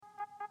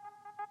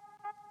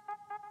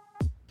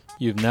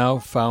You've now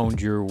found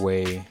your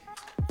way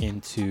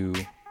into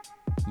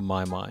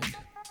my mind.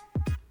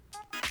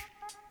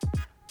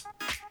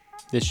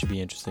 This should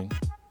be interesting.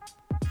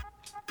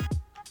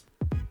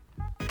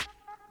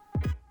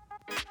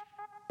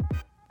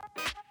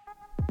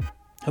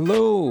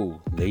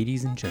 Hello,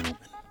 ladies and gentlemen.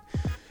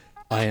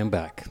 I am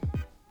back.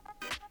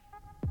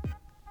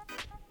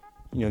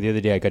 You know, the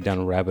other day I got down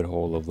a rabbit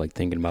hole of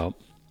thinking about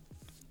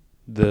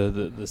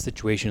the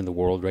situation in the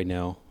world right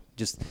now,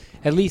 just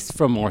at least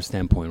from our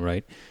standpoint,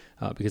 right?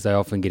 Because I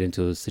often get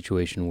into a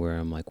situation where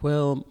I'm like,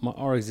 well,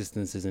 our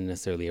existence isn't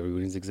necessarily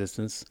everybody's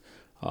existence.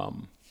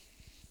 And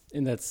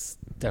that's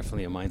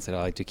definitely a mindset I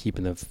like to keep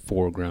in the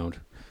foreground,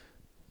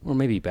 or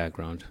maybe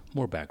background,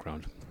 more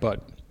background.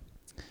 But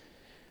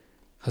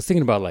I was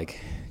thinking about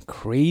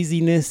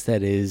craziness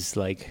that is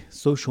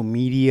social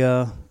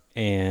media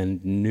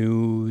and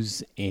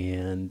news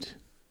and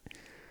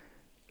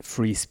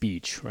free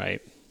speech, right?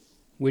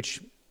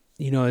 Which,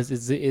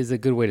 is a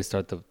good way to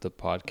start the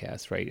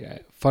podcast,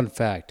 right? Fun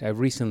fact, I've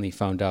recently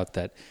found out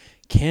that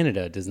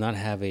Canada does not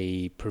have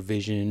a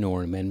provision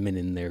or amendment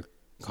in their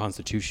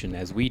constitution,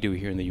 as we do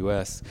here in the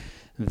U.S.,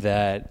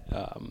 that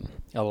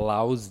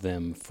allows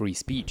them free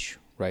speech,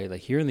 right?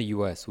 Like here in the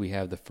U.S., we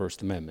have the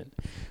First Amendment,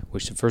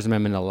 which the First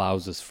Amendment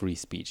allows us free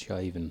speech.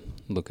 I'll even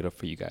look it up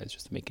for you guys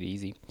just to make it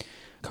easy.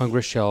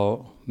 Congress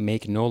shall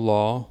make no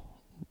law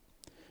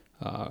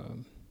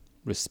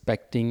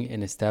respecting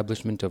an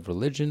establishment of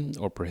religion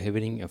or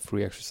prohibiting a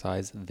free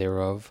exercise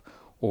thereof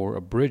or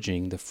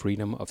abridging the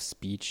freedom of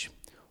speech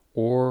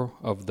or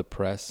of the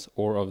press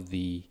or of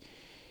the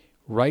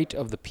right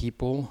of the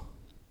people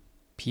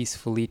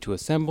peacefully to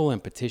assemble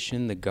and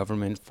petition the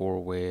government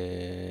for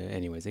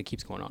anyways, it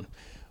keeps going on.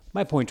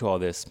 My point to all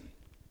this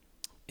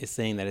is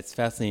saying that it's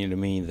fascinating to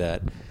me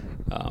that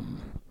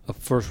a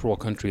first world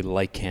country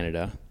like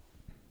Canada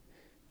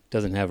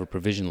doesn't have a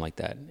provision like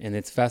that. And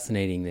it's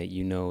fascinating that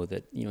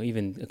that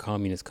even a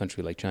communist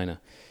country like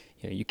China,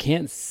 you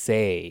can't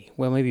say,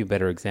 well, maybe a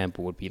better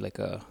example would be like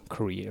a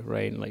Korea,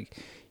 right?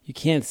 You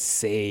can't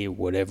say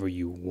whatever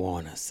you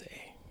want to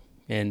say.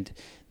 And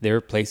there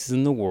are places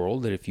in the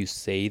world that if you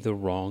say the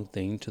wrong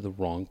thing to the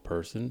wrong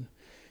person,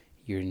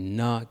 you're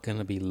not going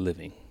to be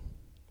living,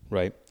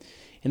 right?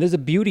 And there's a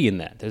beauty in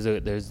that.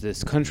 There's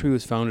this country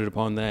was founded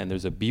upon that, and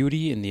there's a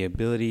beauty in the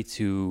ability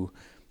to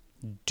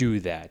do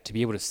that, to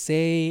be able to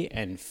say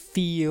and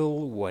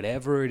feel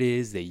whatever it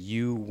is that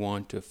you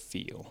want to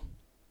feel.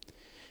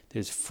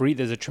 There's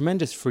a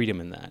tremendous freedom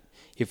in that.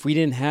 If we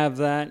didn't have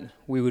that,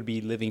 we would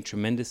be living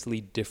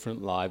tremendously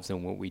different lives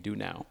than what we do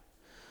now.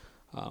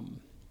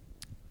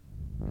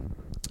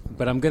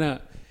 But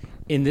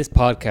in this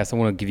podcast, I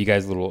want to give you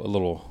guys a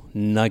little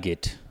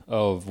nugget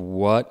of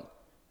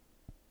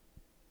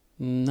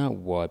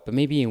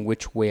maybe in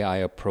which way I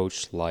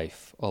approach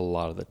life a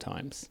lot of the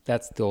times.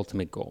 That's the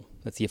ultimate goal.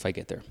 Let's see if I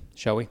get there.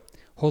 Shall we?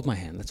 Hold my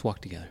hand. Let's walk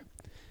together.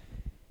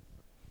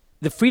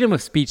 The freedom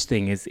of speech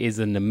thing is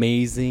an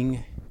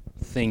amazing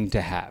thing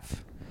to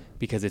have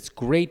because it's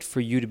great for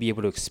you to be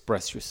able to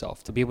express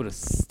yourself, to be able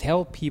to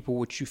tell people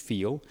what you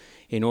feel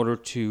in order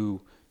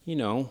to,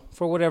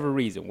 for whatever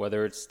reason,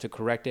 whether it's to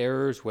correct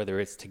errors, whether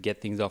it's to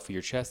get things off of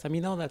your chest. I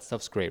mean, all that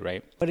stuff's great,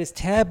 right? But as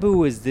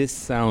taboo as this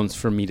sounds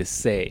for me to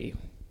say,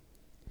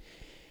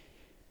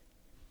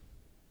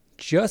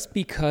 just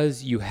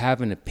because you have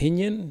an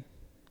opinion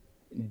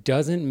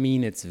doesn't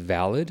mean it's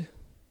valid,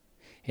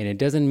 and it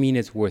doesn't mean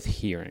it's worth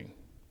hearing.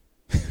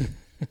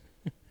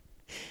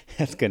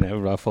 That's going to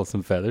ruffle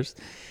some feathers.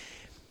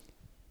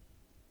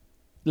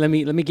 Let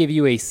me give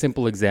you a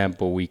simple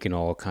example we can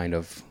all kind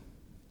of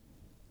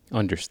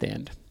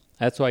understand.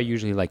 That's what I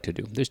usually like to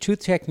do. There's two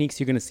techniques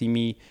you're going to see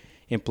me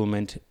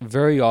implement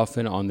very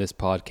often on this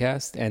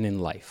podcast and in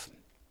life.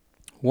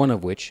 One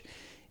of which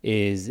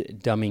is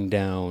dumbing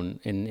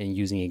down and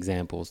using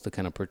examples to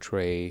kind of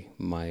portray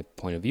my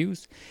point of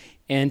views.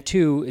 And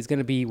two is going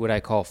to be what I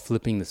call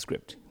flipping the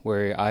script,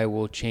 where I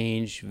will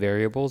change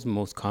variables.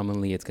 Most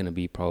commonly, it's going to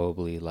be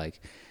probably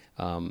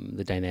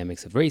the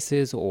dynamics of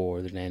races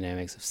or the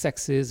dynamics of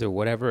sexes or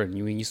whatever. And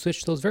when you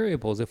switch those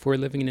variables, if we're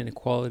living in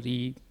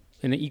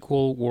an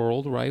equal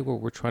world, right, where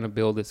we're trying to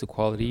build this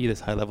equality,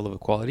 this high level of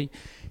equality,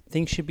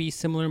 things should be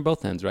similar in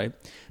both ends, right?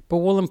 But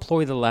we'll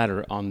employ the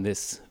latter on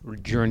this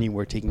journey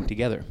we're taking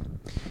together.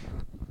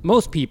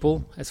 Most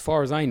people, as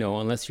far as I know,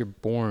 unless you're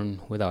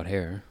born without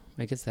hair,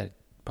 I guess that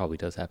probably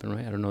does happen,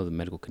 right? I don't know the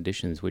medical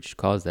conditions which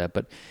cause that,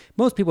 but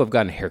most people have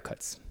gotten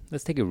haircuts.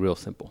 Let's take it real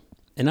simple.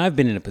 And I've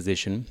been in a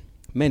position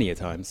many a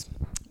times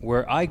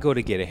where I go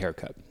to get a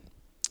haircut.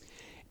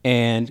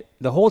 And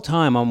the whole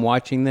time I'm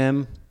watching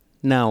them.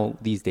 Now,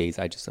 these days,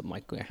 I'm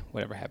like,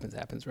 whatever happens,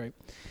 happens, right?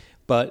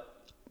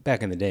 But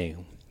back in the day,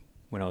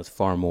 when I was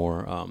far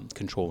more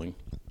controlling,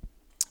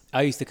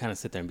 I used to kind of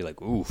sit there and be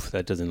like, oof,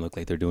 that doesn't look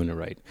like they're doing it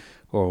right.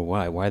 Or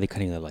why are they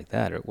cutting it like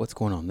that? Or what's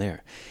going on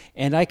there?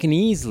 And I can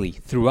easily,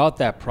 throughout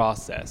that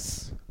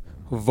process,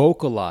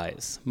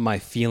 vocalize my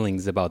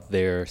feelings about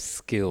their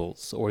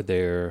skills or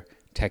their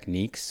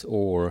techniques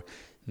or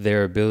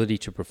their ability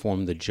to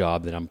perform the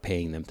job that I'm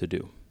paying them to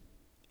do.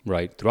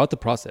 right? Throughout the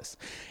process.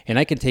 And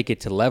I can take it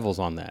to levels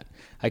on that.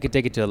 I could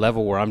take it to a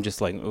level where I'm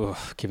just like, ugh,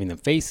 giving them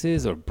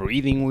faces or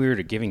breathing weird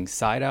or giving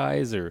side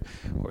eyes or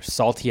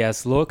salty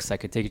ass looks. I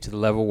could take it to the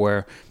level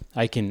where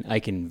I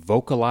can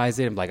vocalize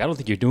it. I'm like, I don't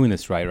think you're doing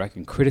this right. Or I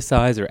can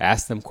criticize or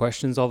ask them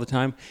questions all the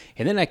time.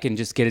 And then I can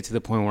just get it to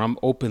the point where I'm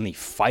openly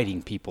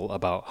fighting people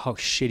about how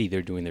shitty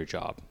they're doing their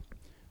job,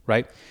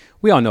 right?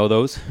 We all know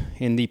those.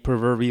 In the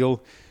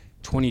proverbial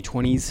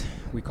 2020s,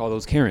 we call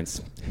those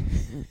Karens.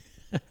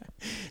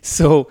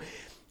 So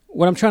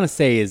what I'm trying to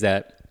say is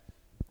that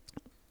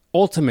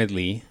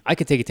ultimately, I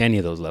could take it to any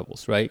of those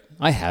levels, right?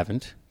 I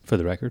haven't, for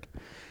the record.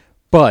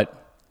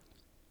 But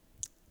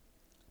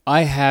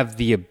I have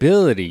the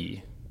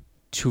ability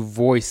to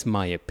voice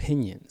my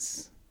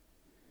opinions.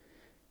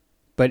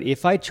 But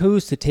if I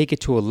choose to take it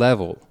to a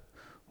level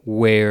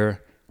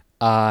where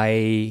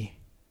I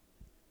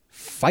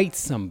fight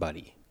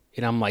somebody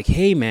and I'm like,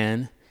 hey,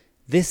 man,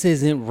 this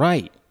isn't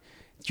right.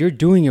 You're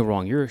doing it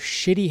wrong. You're a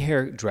shitty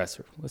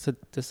hairdresser. This a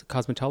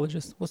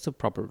cosmetologist? What's the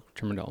proper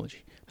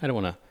terminology? I don't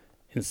want to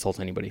insult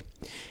anybody.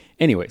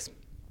 Anyways,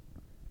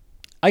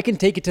 I can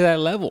take it to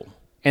that level.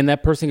 And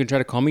that person can try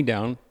to calm me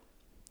down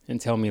and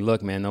tell me,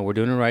 look, man, no, we're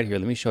doing it right here.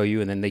 Let me show you.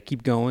 And then they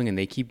keep going and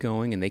they keep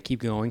going and they keep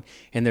going.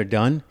 And they're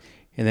done.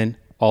 And then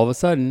all of a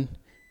sudden,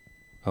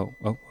 oh,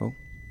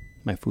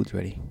 my food's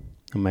ready.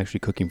 I'm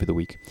actually cooking for the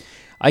week.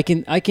 I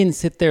can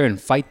sit there and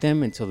fight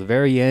them until the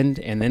very end,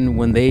 and then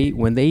when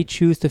they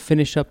choose to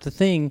finish up the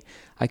thing,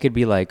 I could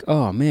be like,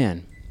 "Oh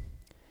man,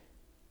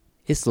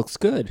 this looks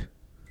good.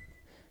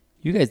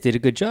 You guys did a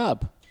good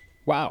job.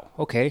 Wow.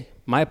 Okay.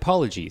 My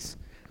apologies.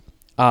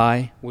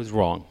 I was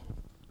wrong."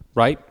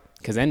 Right?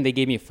 Because then they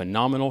gave me a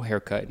phenomenal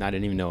haircut, and I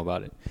didn't even know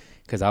about it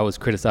because I was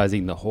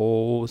criticizing the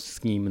whole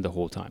scheme the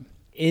whole time.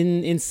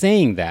 In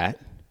saying that,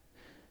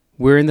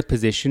 we're in the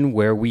position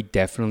where we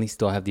definitely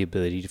still have the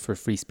ability for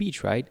free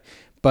speech, right?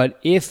 But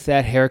if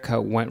that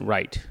haircut went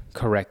right,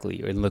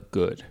 correctly, and looked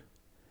good,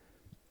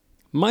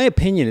 my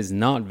opinion is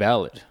not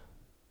valid.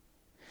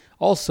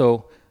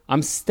 Also,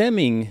 I'm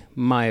stemming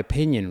my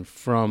opinion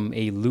from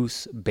a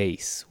loose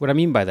base. What I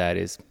mean by that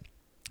is,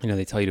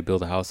 they tell you to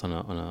build a house on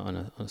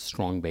a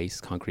strong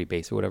base, concrete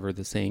base, or whatever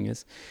the saying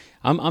is.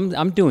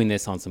 I'm doing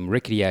this on some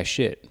rickety ass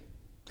shit.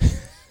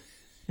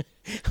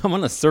 I'm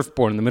on a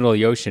surfboard in the middle of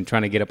the ocean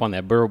trying to get up on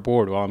that burrow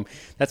board.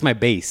 That's my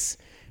base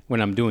when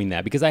I'm doing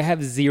that because I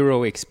have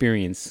zero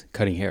experience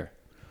cutting hair.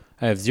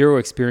 I have zero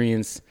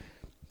experience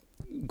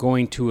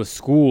going to a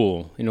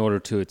school in order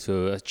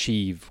to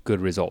achieve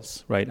good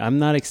results, right? I'm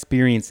not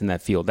experienced in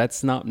that field.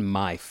 That's not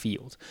my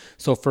field.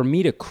 So for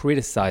me to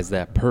criticize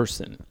that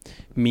person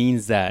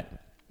means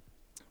that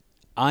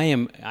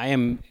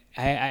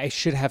I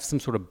should have some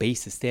sort of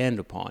base to stand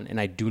upon, and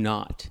I do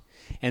not.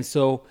 And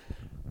so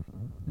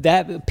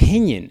that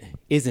opinion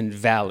isn't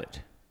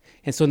valid.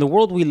 And so in the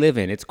world we live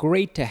in, it's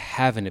great to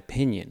have an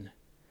opinion.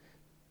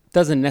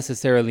 Doesn't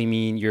necessarily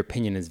mean your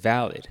opinion is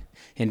valid.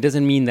 And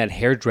doesn't mean that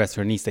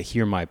hairdresser needs to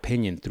hear my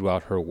opinion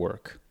throughout her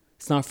work.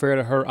 It's not fair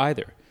to her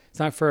either. It's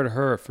not fair to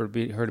her for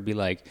her to be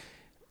like,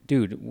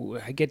 dude,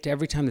 I get to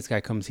every time this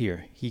guy comes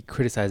here, he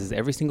criticizes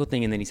every single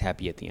thing and then he's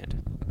happy at the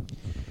end.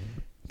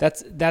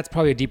 That's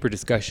probably a deeper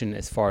discussion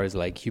as far as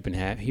like human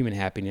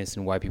happiness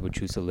and why people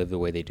choose to live the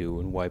way they do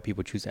and why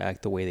people choose to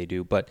act the way they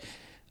do. But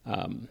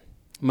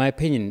my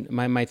opinion,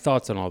 my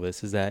thoughts on all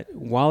this is that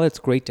while it's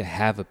great to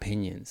have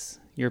opinions,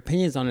 your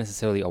opinions aren't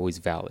necessarily always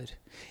valid.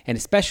 And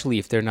especially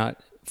if they're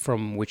not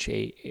from which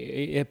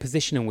a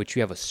position in which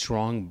you have a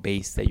strong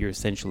base that you're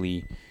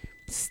essentially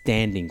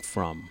standing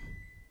from.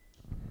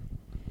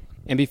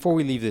 And before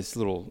we leave this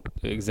little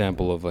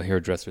example of a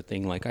hairdresser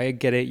thing, like I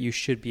get it, you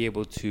should be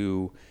able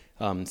to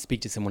speak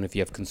to someone if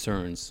you have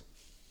concerns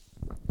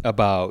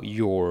about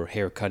your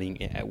hair cutting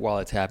while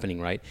it's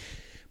happening, right?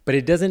 But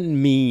it doesn't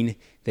mean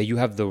that you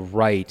have the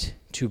right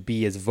to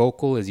be as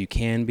vocal as you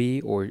can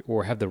be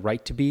or have the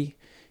right to be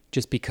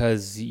just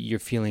because your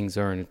feelings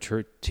are in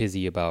a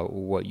tizzy about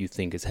what you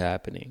think is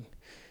happening.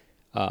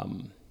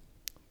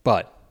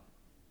 But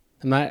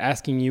I'm not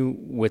asking you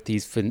with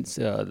these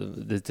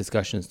the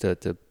discussions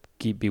to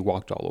be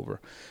walked all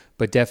over,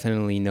 but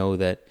definitely know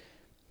that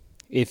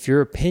if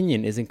your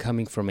opinion isn't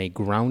coming from a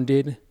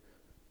grounded,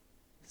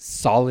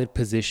 solid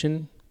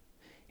position,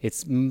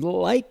 it's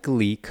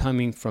likely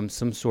coming from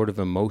some sort of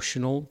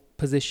emotional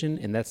position,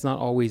 and that's not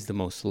always the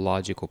most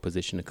logical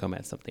position to come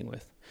at something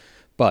with.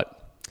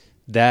 But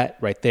that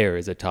right there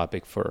is a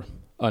topic for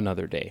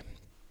another day.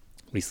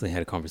 Recently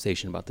had a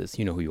conversation about this.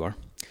 You know who you are.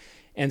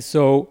 And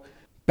so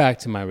back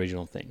to my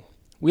original thing.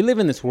 We live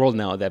in this world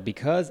now that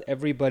because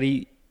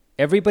everybody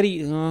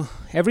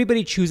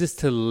chooses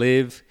to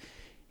live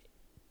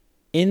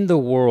in the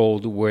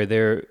world where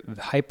they're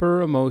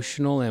hyper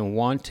emotional and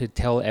want to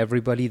tell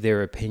everybody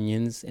their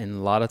opinions. And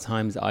a lot of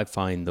times I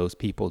find those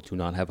people do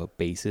not have a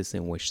basis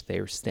in which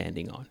they're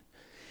standing on.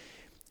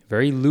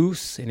 Very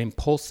loose and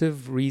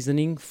impulsive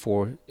reasoning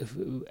for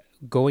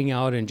going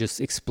out and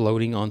just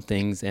exploding on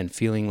things and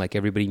feeling like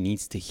everybody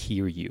needs to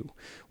hear you.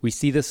 We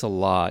see this a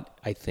lot,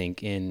 I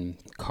think, in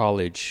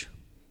college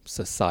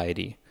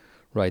society,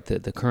 right?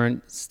 The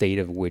current state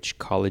of which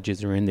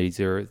colleges are in, these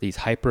are these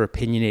hyper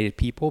opinionated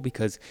people,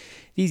 because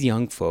these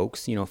young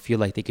folks, feel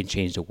like they can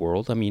change the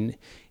world. I mean,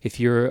 if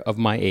you're of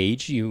my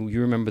age, you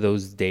remember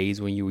those days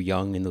when you were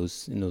young in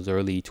those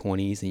early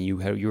 20s, and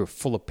you were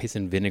full of piss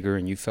and vinegar,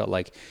 and you felt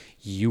like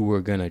you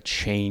were gonna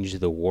change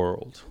the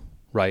world,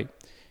 right?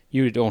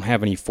 You don't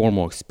have any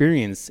formal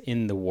experience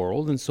in the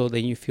world, and so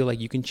then you feel like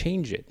you can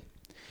change it.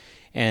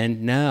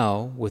 And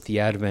now, with the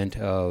advent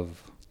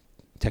of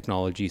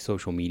technology,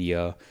 social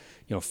media,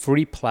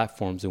 free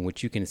platforms in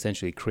which you can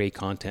essentially create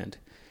content,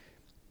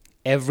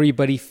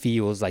 everybody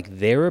feels like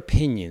their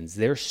opinions,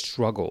 their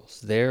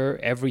struggles, their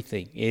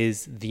everything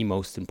is the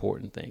most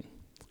important thing.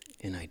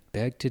 And I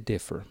beg to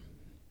differ.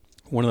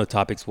 One of the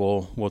topics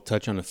we'll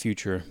touch on a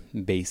future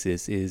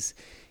basis is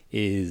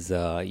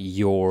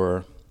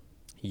your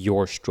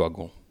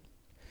struggle.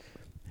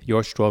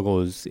 Your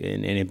struggle is,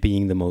 and it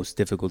being the most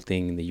difficult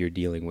thing that you're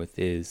dealing with,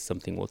 is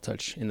something we'll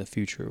touch in the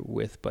future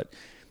with, but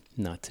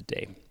not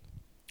today.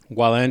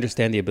 While I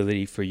understand the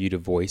ability for you to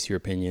voice your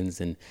opinions,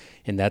 and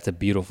that's a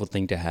beautiful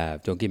thing to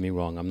have. Don't get me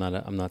wrong. I'm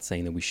not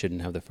saying that we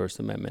shouldn't have the First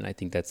Amendment. I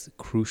think that's a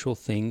crucial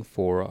thing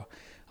for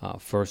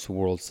first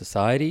world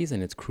societies,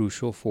 and it's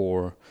crucial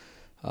for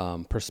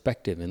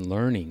perspective and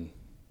learning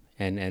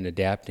and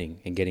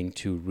adapting and getting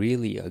to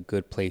really a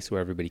good place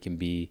where everybody can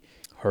be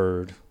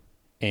heard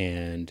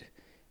and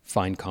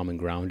find common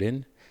ground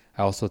in.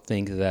 I also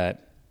think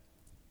that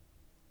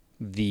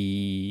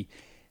the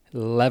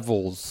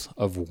levels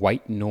of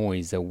white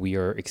noise that we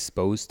are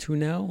exposed to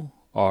now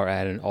are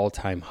at an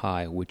all-time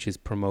high, which is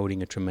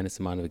promoting a tremendous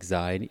amount of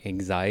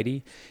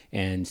anxiety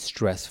and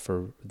stress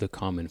for the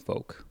common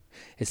folk,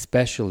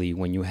 especially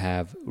when you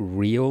have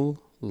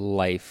real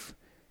life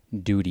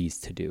duties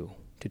to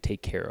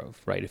take care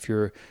of, right? If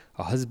you're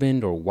a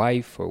husband or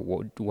wife or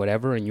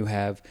whatever, and you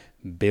have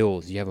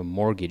bills, you have a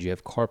mortgage, you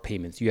have car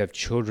payments, you have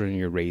children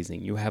you're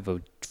raising, you have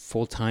a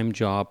full-time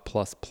job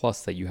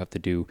plus that you have to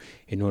do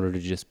in order to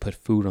just put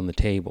food on the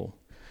table,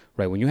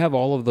 right? When you have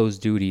all of those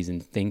duties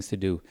and things to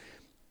do,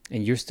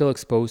 and you're still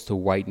exposed to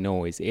white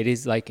noise, it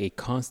is like a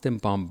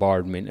constant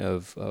bombardment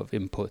of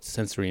inputs,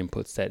 sensory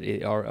inputs that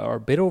are a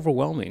bit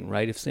overwhelming,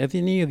 right? If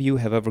any of you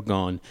have ever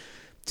gone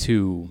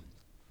to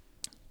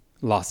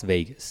Las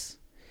Vegas,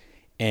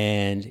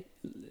 and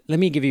let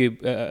me give you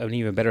an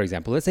even better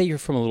example. Let's say you're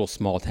from a little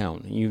small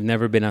town. You've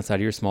never been outside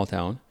of your small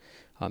town.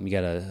 You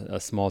got a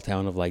small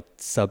town of like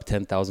sub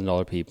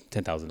 $10,000 people,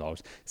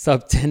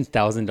 sub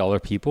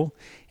 $10,000 people,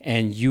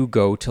 and you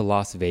go to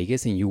Las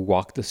Vegas and you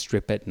walk the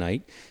strip at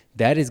night.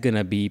 That is going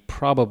to be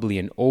probably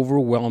an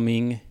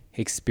overwhelming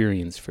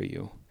experience for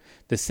you.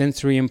 The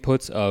sensory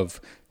inputs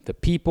of the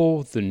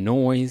people, the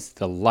noise,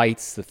 the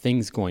lights, the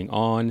things going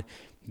on,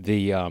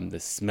 the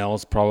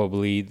smells,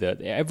 probably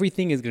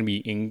everything is going to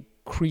be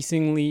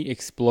increasingly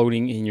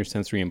exploding in your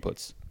sensory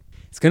inputs.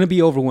 It's going to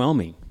be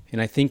overwhelming. And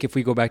I think if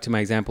we go back to my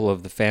example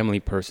of the family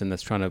person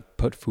that's trying to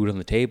put food on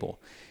the table,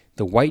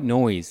 the white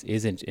noise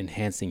isn't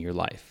enhancing your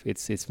life.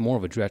 It's more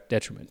of a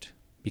detriment,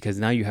 because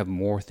now you have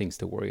more things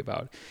to worry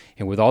about.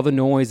 And with all the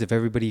noise of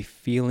everybody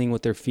feeling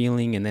what they're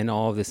feeling, and then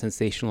all of the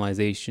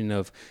sensationalization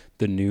of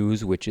the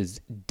news, which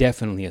is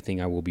definitely a thing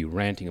I will be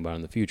ranting about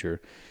in the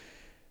future,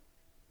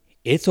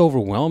 it's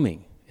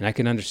overwhelming, and I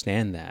can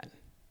understand that.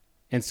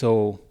 And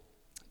so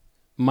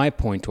my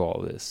point to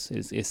all of this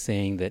is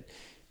saying that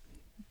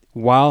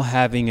while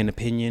having an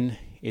opinion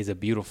is a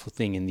beautiful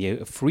thing, and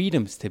the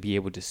freedoms to be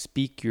able to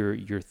speak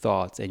your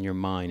thoughts and your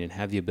mind and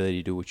have the ability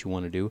to do what you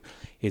want to do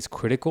is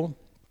critical,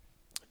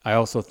 I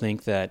also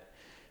think that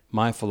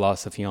my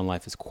philosophy on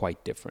life is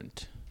quite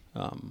different.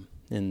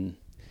 And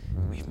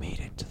we've made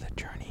it to the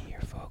journey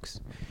here,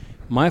 folks.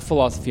 My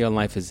philosophy on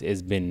life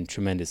has been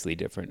tremendously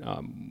different.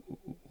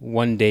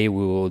 One day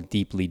we will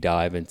deeply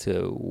dive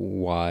into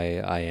why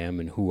I am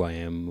and who I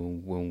am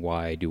and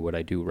why I do what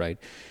I do, right?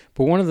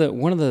 But one of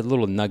the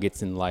little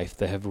nuggets in life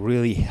that have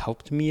really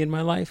helped me in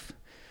my life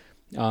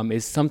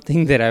is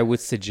something that I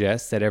would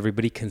suggest that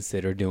everybody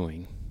consider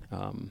doing.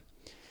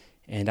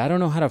 And I don't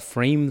know how to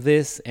frame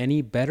this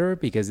any better,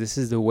 because this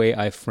is the way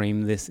I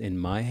frame this in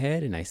my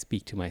head and I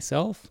speak to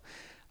myself.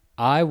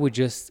 I would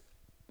just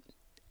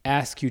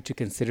ask you to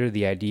consider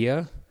the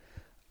idea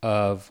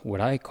of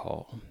what I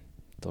call,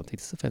 don't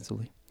take this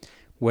offensively,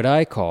 what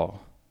I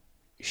call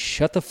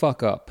shut the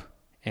fuck up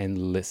and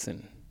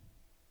listen.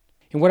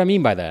 And what I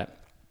mean by that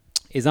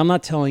is, I'm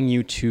not telling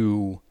you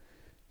to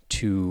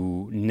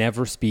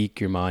never speak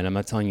your mind. I'm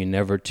not telling you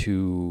never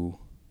to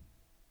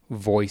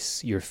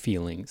voice your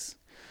feelings.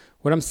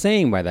 What I'm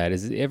saying by that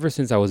is, ever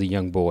since I was a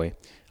young boy,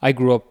 I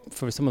grew up,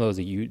 for some of those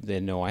of you that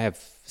know, I have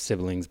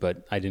siblings,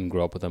 but I didn't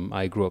grow up with them.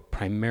 I grew up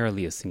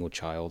primarily a single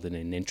child in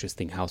an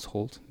interesting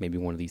household. Maybe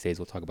one of these days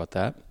we'll talk about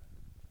that.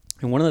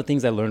 And one of the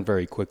things I learned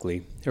very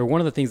quickly, or one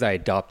of the things I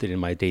adopted in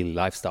my daily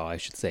lifestyle, I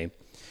should say,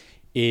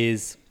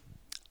 is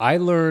I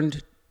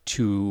learned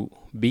to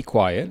be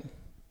quiet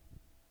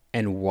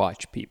and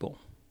watch people.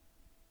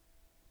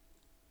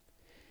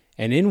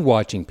 And in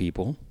watching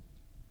people,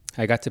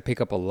 I got to pick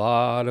up a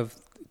lot of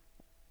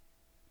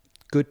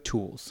good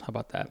tools. How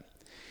about that?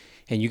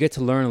 And you get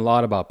to learn a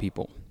lot about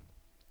people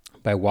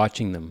by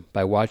watching them,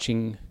 by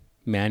watching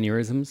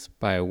mannerisms,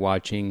 by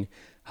watching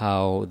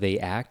how they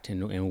act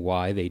and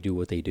why they do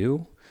what they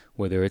do,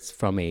 whether it's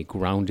from a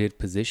grounded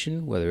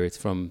position, whether it's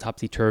from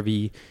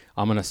topsy-turvy,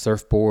 I'm on a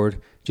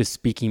surfboard, just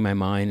speaking my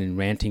mind and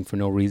ranting for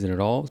no reason at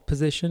all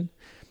position.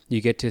 You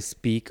get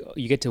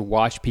to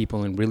watch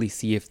people and really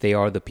see if they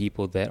are the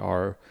people that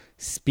are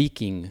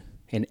speaking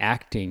and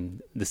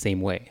acting the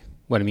same way.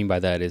 What I mean by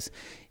that is,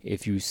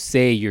 if you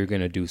say you're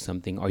going to do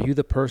something, are you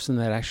the person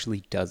that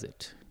actually does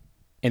it?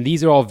 And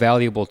these are all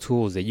valuable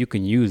tools that you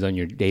can use on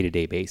your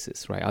day-to-day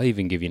basis, right? I'll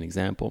even give you an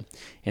example.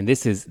 And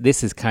this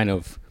is kind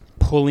of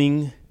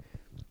pulling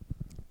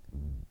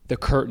the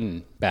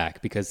curtain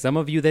back, because some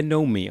of you that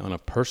know me on a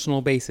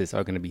personal basis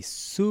are going to be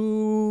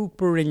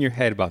super in your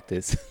head about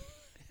this.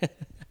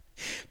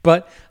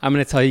 But I'm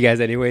going to tell you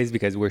guys anyways,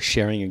 because we're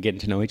sharing and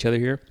getting to know each other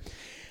here.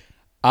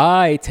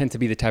 I tend to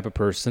be the type of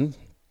person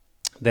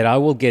that I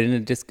will get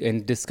into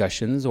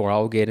discussions, or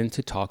I'll get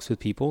into talks with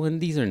people, and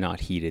these are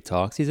not heated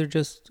talks. These are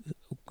just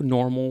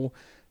normal,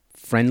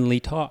 friendly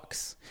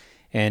talks.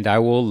 And I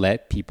will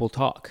let people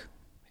talk.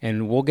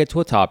 And we'll get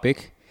to a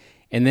topic,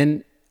 and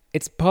then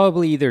it's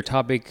probably either a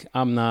topic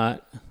I'm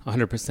not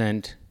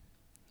 100%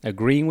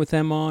 agreeing with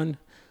them on,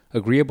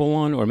 agreeable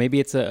on, or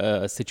maybe it's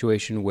a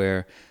situation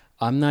where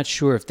I'm not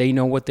sure if they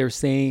know what they're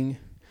saying,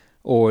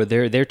 or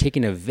they're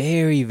taking a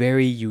very,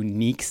 very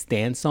unique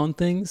stance on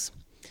things.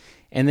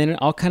 And then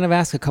I'll kind of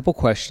ask a couple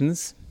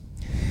questions.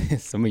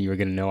 Some of you are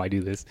going to know I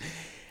do this.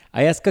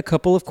 I ask a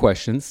couple of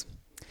questions,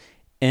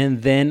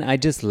 and then I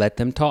just let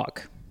them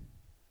talk.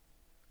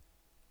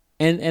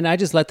 And I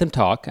just let them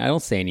talk. I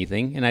don't say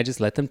anything, and I just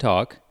let them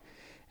talk,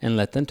 and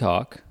let them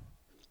talk,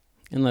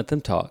 and let them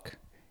talk.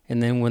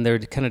 And then when they're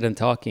kind of done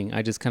talking,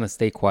 I just kind of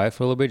stay quiet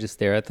for a little bit, just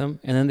stare at them,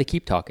 and then they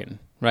keep talking,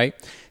 right?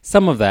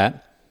 Some of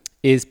that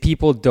is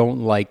people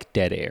don't like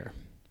dead air,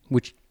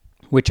 which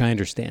I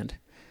understand.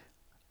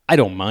 I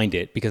don't mind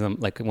it because I'm,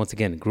 like, once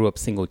again, grew up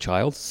single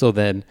child. So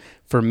then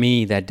for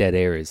me, that dead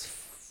air is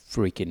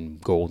freaking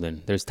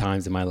golden. There's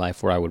times in my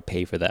life where I would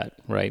pay for that,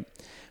 right?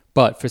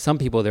 But for some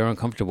people, they're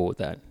uncomfortable with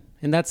that.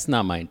 And that's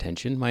not my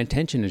intention. My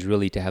intention is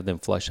really to have them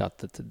flush out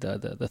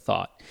the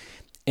thought.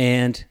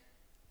 And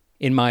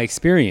in my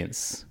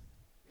experience,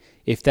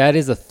 if that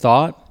is a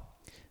thought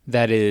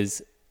that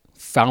is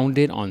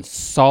founded on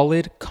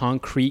solid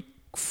concrete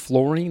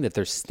flooring that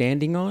they're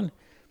standing on,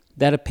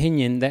 that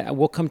opinion, that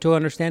will come to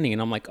understanding.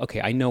 And I'm like, okay,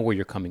 I know where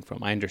you're coming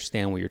from. I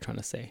understand what you're trying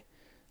to say.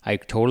 I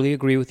totally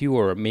agree with you,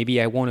 or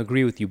maybe I won't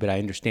agree with you, but I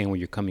understand where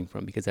you're coming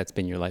from because that's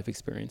been your life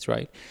experience,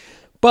 right?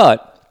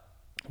 But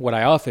what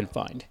I often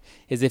find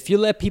is if you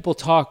let people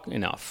talk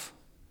enough,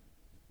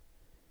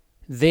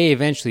 they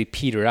eventually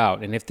peter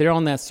out. And if they're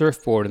on that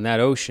surfboard in that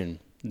ocean,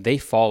 they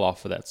fall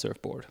off of that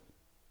surfboard.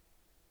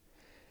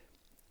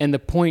 And the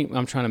point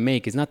I'm trying to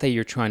make is not that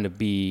you're trying to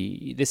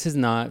be, this is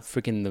not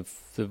freaking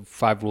the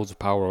 5 Rules of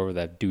Power, or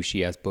that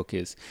douchey-ass book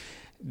is.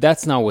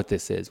 That's not what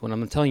this is. What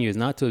I'm telling you is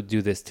not to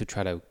do this to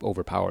try to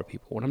overpower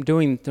people. What I'm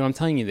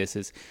telling you this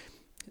is,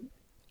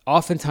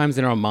 oftentimes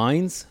in our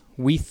minds,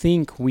 we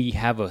think we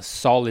have a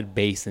solid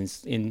base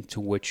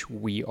into which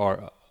we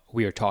are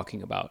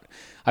talking about.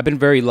 I've been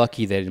very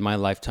lucky that in my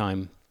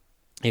lifetime,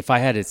 if I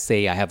had to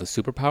say I have a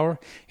superpower,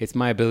 it's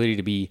my ability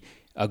to be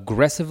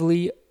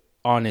aggressively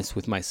honest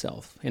with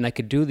myself. And I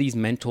could do these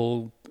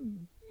mental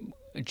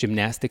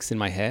gymnastics in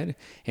my head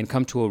and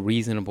come to a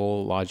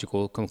reasonable,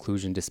 logical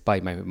conclusion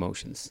despite my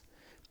emotions.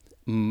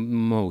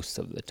 Most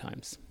of the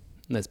times.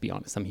 Let's be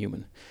honest, I'm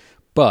human.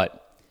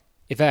 But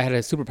if I had a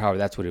superpower,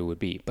 that's what it would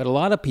be. But a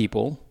lot of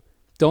people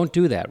don't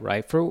do that,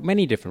 right? For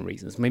many different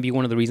reasons. Maybe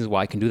one of the reasons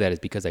why I can do that is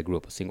because I grew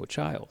up a single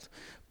child.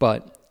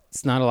 But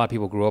it's not a lot of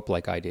people grew up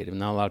like I did, and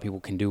not a lot of people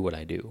can do what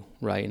I do,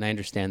 right? And I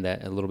understand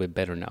that a little bit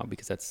better now,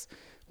 because that's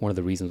one of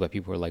the reasons why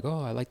people are like,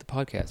 oh, I like the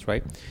podcast,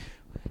 right?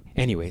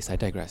 Anyways, I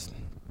digress.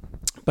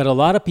 But a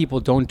lot of people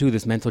don't do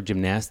this mental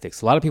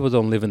gymnastics. A lot of people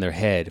don't live in their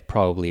head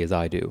probably as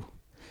I do.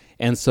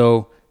 And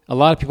so a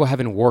lot of people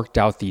haven't worked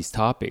out these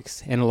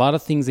topics. And a lot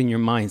of things in your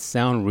mind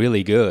sound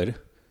really good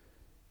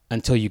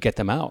until you get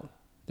them out.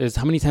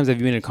 How many times have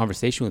you been in a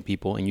conversation with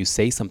people and you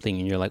say something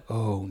and you're like,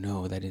 oh,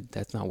 no,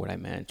 that's not what I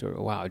meant.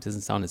 Or, wow, it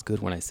doesn't sound as good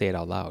when I say it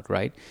out loud,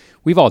 right?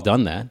 We've all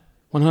done that,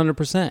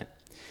 100%.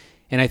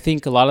 And I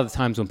think a lot of the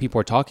times when people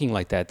are talking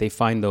like that, they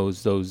find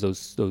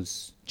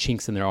those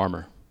chinks in their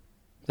armor.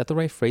 Is that the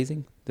right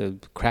phrasing? The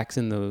cracks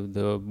in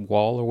the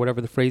wall, or whatever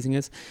the phrasing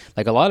is?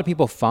 Like, a lot of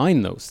people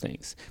find those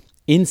things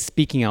in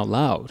speaking out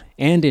loud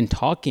and in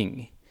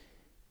talking,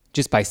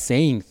 just by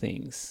saying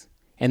things.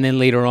 And then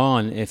later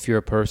on, if you're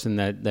a person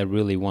that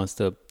really wants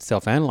to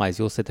self-analyze,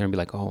 you'll sit there and be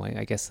like, oh,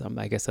 I guess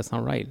that's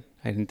not right.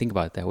 I didn't think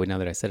about it that way now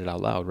that I said it out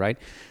loud, right?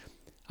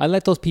 I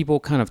let those people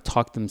kind of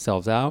talk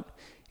themselves out.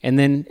 And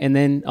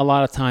then a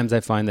lot of times I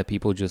find that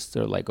people just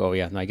are like, oh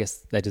yeah, no, I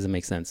guess that doesn't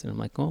make sense. And I'm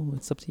like, oh,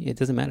 it's up to you. It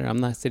doesn't matter. I'm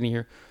not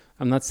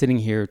sitting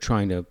here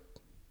trying to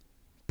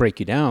break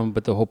you down,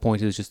 but the whole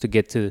point is just to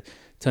get to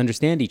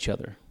understand each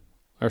other,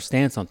 our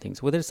stance on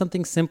things. Whether it's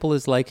something simple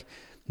as like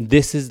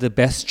this is the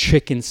best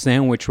chicken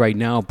sandwich right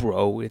now,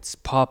 bro. It's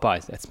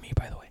Popeyes. That's me,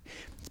 by the way.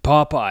 It's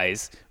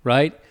Popeyes,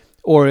 right?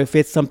 Or if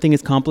it's something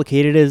as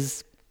complicated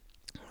as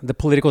the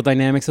political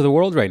dynamics of the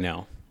world right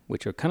now,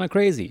 which are kind of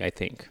crazy, I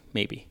think.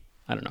 Maybe.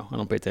 I don't know. I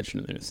don't pay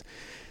attention to the news.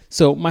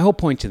 So my whole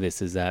point to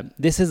this is that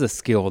this is a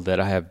skill that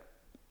I have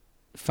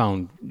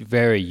found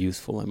very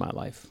useful in my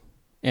life.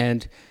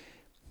 And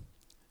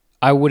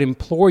I would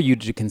implore you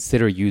to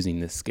consider using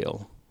this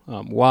skill.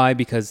 Why?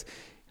 Because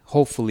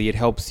hopefully it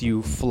helps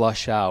you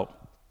flush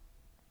out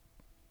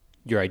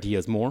your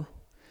ideas more.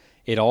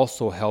 It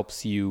also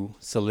helps you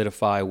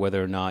solidify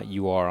whether or not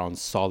you are on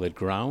solid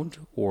ground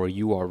or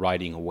you are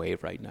riding a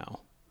wave right now.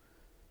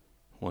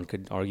 One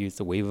could argue it's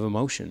a wave of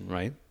emotion,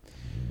 right?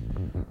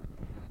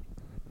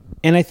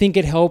 And I think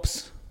it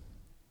helps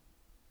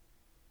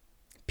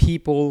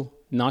people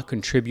not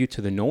contribute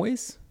to the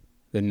noise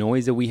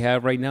that we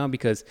have right now,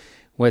 because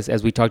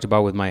as we talked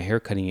about with my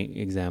haircutting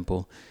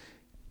example,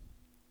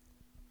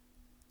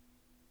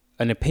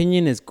 an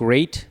opinion is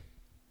great,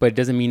 but it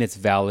doesn't mean it's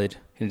valid,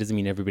 and it doesn't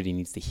mean everybody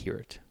needs to hear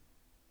it.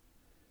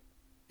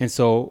 And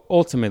so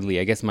ultimately,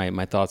 I guess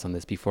my thoughts on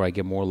this before I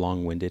get more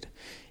long-winded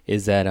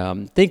is that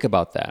think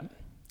about that.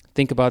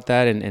 Think about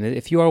that, and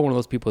if you are one of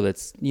those people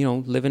that's,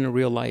 living a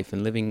real life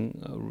and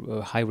living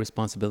a high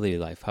responsibility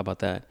life, how about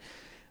that?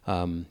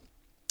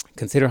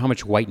 Consider how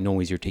much white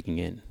noise you're taking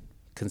in.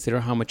 Consider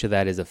how much of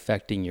that is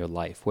affecting your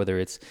life, whether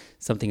it's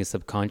something as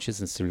subconscious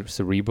and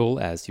cerebral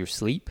as your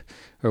sleep,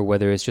 or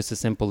whether it's just as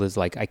simple as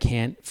like, I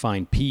can't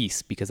find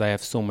peace because I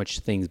have so much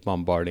things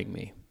bombarding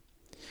me.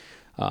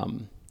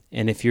 And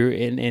if you're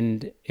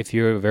if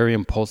you're a very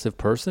impulsive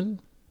person,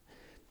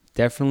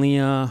 definitely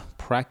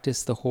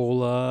practice the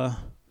whole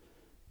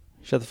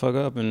shut the fuck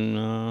up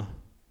and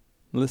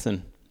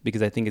listen,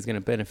 because I think it's going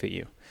to benefit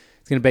you.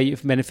 It's going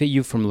to benefit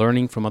you from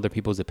learning from other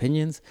people's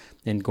opinions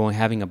and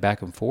having a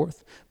back and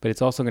forth, but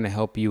it's also going to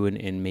help you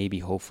in maybe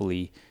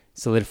hopefully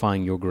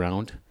solidifying your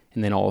ground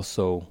and then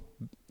also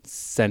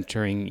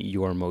centering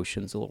your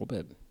emotions a little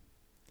bit.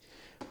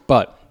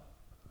 But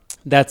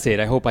that's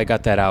it. I hope I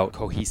got that out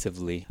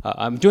cohesively.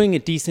 I'm doing a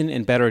decent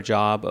and better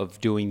job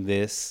of doing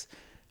this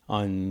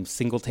on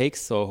single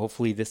takes, so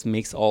hopefully this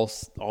makes all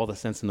the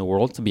sense in the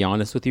world. To be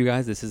honest with you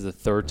guys, this is the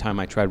third time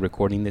I tried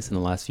recording this in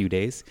the last few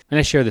days, and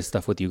I share this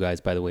stuff with you guys,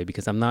 by the way,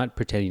 because I'm not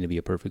pretending to be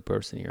a perfect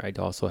person here. I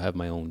also have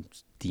my own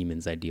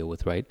demons I deal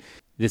with, right?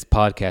 This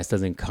podcast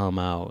doesn't come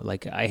out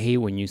like, I hate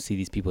when you see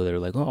these people that are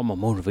like, oh, I'm a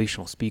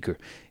motivational speaker,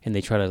 and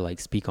they try to like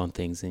speak on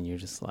things, and you're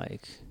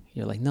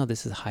like, no,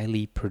 this is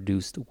highly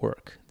produced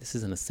work. This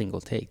isn't a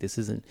single take. This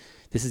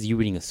is you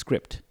reading a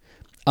script.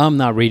 I'm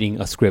not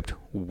reading a script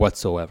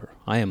whatsoever.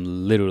 I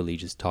am literally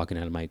just talking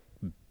out of my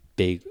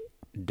big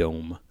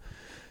dome.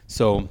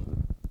 So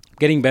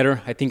getting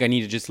better. I think I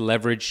need to just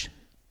leverage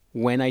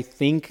when I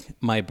think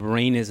my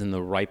brain is in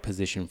the right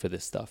position for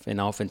this stuff. And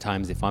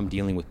oftentimes if I'm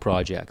dealing with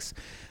projects,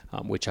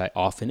 which I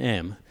often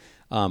am,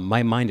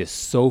 my mind is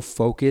so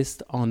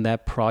focused on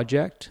that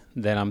project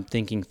that I'm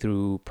thinking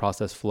through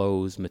process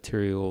flows,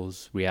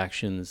 materials,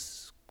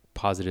 reactions,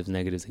 positives,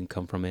 negatives can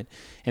come from it.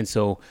 And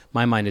so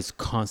my mind is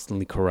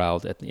constantly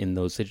corralled in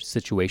those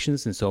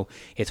situations. And so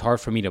it's hard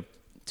for me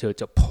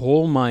to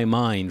pull my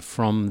mind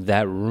from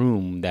that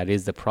room that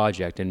is the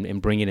project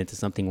and bring it into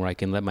something where I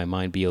can let my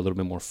mind be a little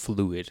bit more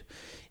fluid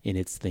in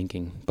its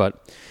thinking.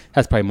 But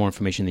that's probably more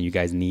information than you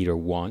guys need or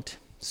want.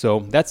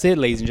 So that's it,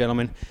 ladies and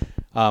gentlemen.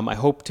 I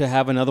hope to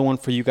have another one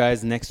for you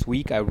guys next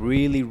week. I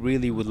really,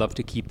 really would love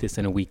to keep this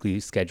in a weekly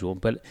schedule,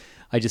 but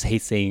I just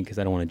hate saying because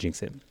I don't want to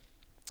jinx it.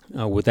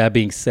 With that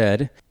being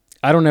said,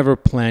 I don't ever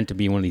plan to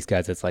be one of these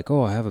guys that's like,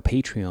 oh, I have a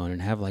Patreon and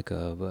have like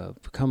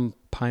come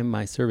buy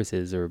my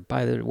services or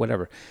buy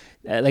whatever.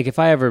 Like if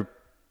I ever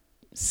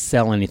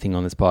sell anything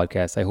on this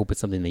podcast, I hope it's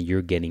something that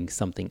you're getting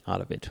something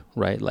out of it,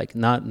 right? Like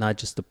not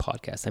just the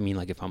podcast. I mean,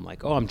 like if I'm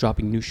like, oh, I'm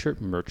dropping new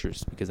shirt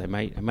merchers, because I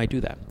might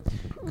do that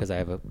because I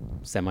have a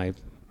semi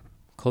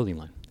clothing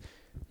line.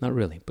 Not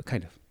really, but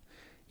kind of.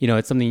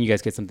 It's something you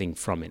guys get something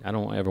from it. I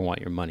don't ever want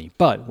your money.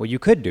 But what you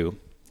could do,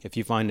 if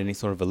you find any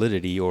sort of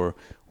validity or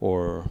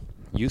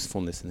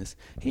usefulness in this,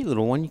 hey,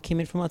 little one, you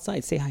came in from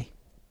outside. Say hi.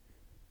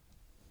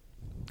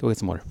 Go get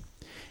some water.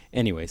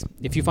 Anyways,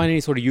 if you find any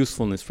sort of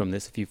usefulness from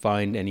this, if you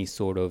find any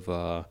sort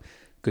of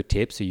good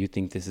tips, or you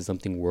think this is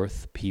something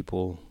worth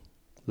people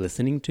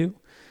listening to,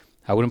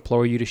 I would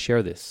implore you to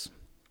share this.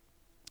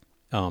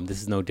 This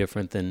is no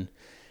different than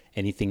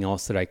anything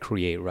else that I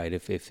create, right?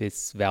 If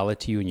it's valid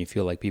to you and you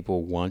feel like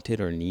people want it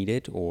or need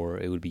it, or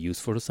it would be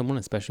useful to someone,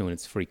 especially when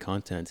it's free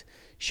content,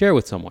 share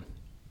with someone.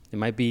 It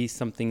might be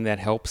something that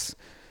helps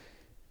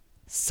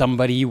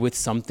somebody with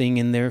something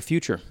in their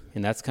future.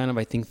 And that's kind of,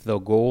 I think,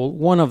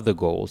 one of the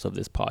goals of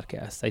this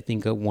podcast. I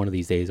think one of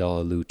these days I'll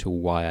allude to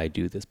why I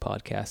do this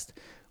podcast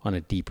on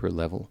a deeper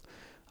level.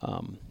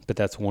 But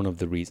that's one of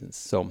the reasons.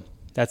 So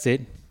that's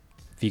it.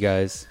 If you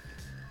guys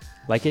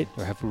like it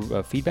or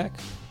have feedback,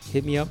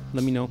 hit me up,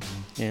 let me know,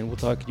 and we'll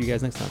talk to you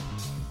guys next time.